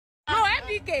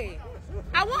MDK,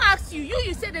 I won't ask you.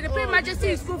 You said that they pay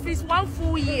Majesty school fees 1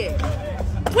 full year.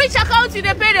 Which account did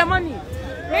they pay the money?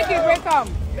 Make it break up.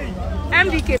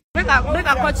 MDK, make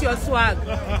a cut your swag.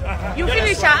 You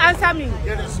finish and answer me.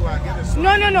 Get the swag, get the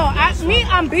swag. No.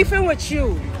 I'm beefing with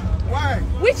you. Why?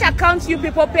 Which account you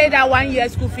people pay that 1 year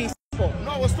school fees for?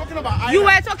 No, I was talking about Island. You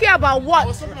were talking about what? I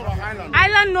was talking about Island.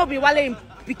 Island no be Wale in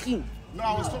Peking. No,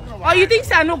 I was talking about Or you think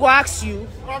I no go ask you?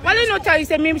 Probably Wale no tell you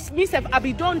say me self I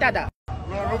be done dada.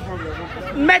 No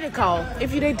problem. Medikal,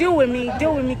 if you they deal with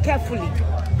me carefully.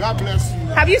 God bless you.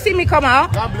 Have you seen me come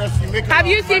out? God bless you. Have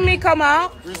you seen me come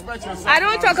out? Respect yourself. I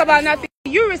don't talk about nothing.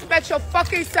 You respect your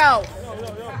fucking self.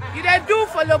 You they do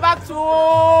follow back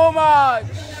too much.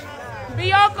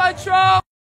 Beyond control.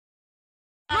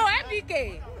 No,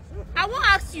 MDK. I won't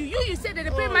ask you. You said that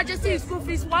they pay Majesty school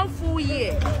fees 1 full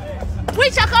year.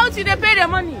 Which account did they pay the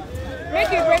money?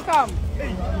 Make it break up.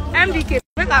 MDK,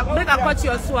 make a cut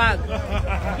your swag.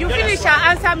 You finish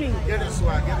and answer me. Get the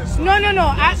swag, get the swag.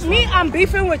 No. I'm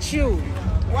beefing with you.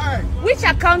 Why? Which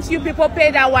account you people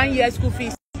pay that 1 year school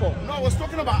fees for? No, I was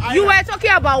talking about Island. You were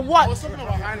talking about what? I was talking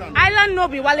about Island. Island no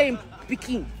be Wale in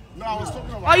Peking. No, I was talking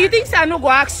about Or you think I no go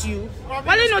ask you? Probably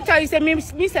Wale no tell you say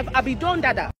me self I be done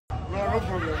dada. No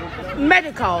problem.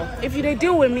 Medikal, if you they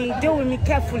deal with me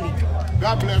carefully.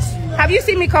 God bless you. Have you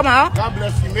seen me come out? God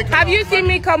bless you. Have you seen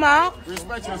me come out?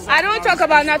 Respect yourself. I don't talk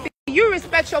about nothing. You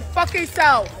respect your fucking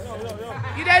self.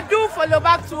 You they do follow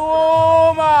back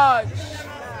too much.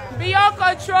 Beyond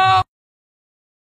control.